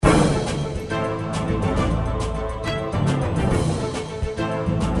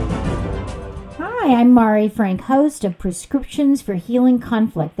Hi, I'm Mari Frank, host of Prescriptions for Healing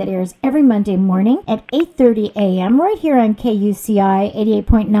Conflict that airs every Monday morning at 8:30 a.m. right here on KUCI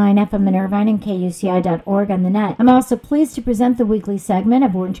 88.9 FM in Irvine and KUCI.org on the net. I'm also pleased to present the weekly segment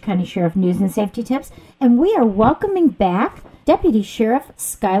of Orange County Sheriff News and Safety Tips, and we are welcoming back Deputy Sheriff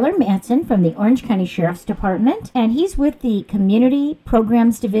Skylar Matson from the Orange County Sheriff's Department, and he's with the Community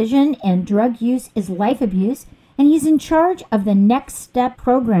Programs Division, and Drug Use is Life Abuse, and he's in charge of the Next Step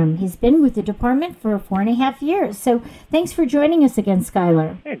program. He's been with the department for 4.5 years. So thanks for joining us again,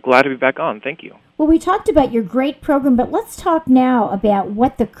 Skylar. Hey, glad to be back on. Thank you. Well, we talked about your great program, but let's talk now about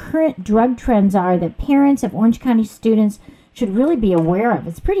what the current drug trends are that parents of Orange County students should really be aware of.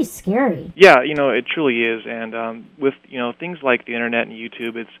 It's pretty scary. Yeah, it truly is. And with, things like the internet and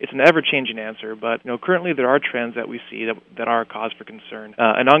YouTube, it's an ever-changing answer. But, currently there are trends that we see that are a cause for concern.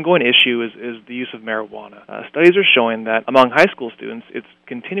 An ongoing issue is the use of marijuana. Studies are showing that among high school students, it's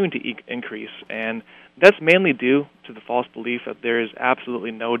continuing to increase. And that's mainly due to the false belief that there is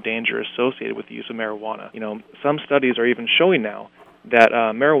absolutely no danger associated with the use of marijuana. Some studies are even showing now that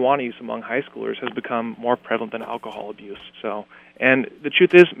marijuana use among high schoolers has become more prevalent than alcohol abuse. And the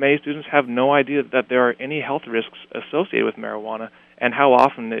truth is, many students have no idea that there are any health risks associated with marijuana and how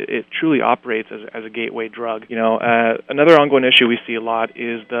often it truly operates as a gateway drug. Another ongoing issue we see a lot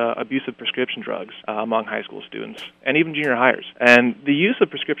is the abuse of prescription drugs among high school students and even junior hires. And the use of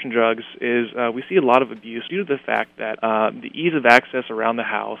prescription drugs is, we see a lot of abuse due to the fact that the ease of access around the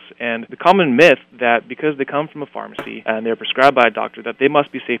house and the common myth that because they come from a pharmacy and they're prescribed by a doctor that they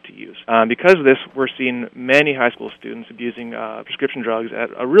must be safe to use. Because of this, we're seeing many high school students abusing prescription drugs at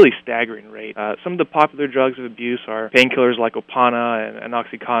a really staggering rate. Some of the popular drugs of abuse are painkillers like Opana and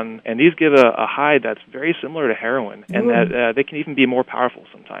Oxycontin, and these give a high that's very similar to heroin, and that they can even be more powerful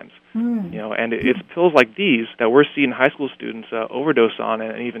sometimes. And it's pills like these that we're seeing high school students overdose on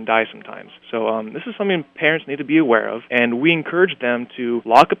and even die sometimes. So this is something parents need to be aware of, and we encourage them to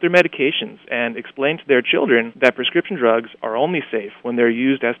lock up their medications and explain to their children that prescription drugs are only safe when they're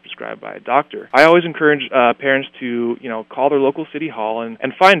used as prescribed by a doctor. I always encourage parents to call their local city hall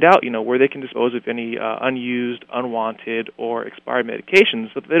and find out where they can dispose of any unused, unwanted, or expired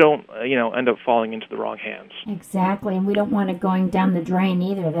medications so that they don't end up falling into the wrong hands. Exactly, and we don't want it going down the drain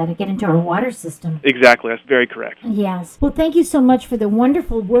either. That'll get into our water system. Exactly, that's very correct. Yes. Well, thank you so much for the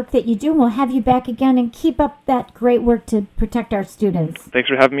wonderful work that you do. We'll have you back again and keep up that great work to protect our students. Thanks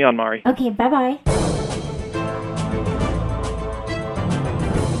for having me on, Mari. Okay, bye-bye.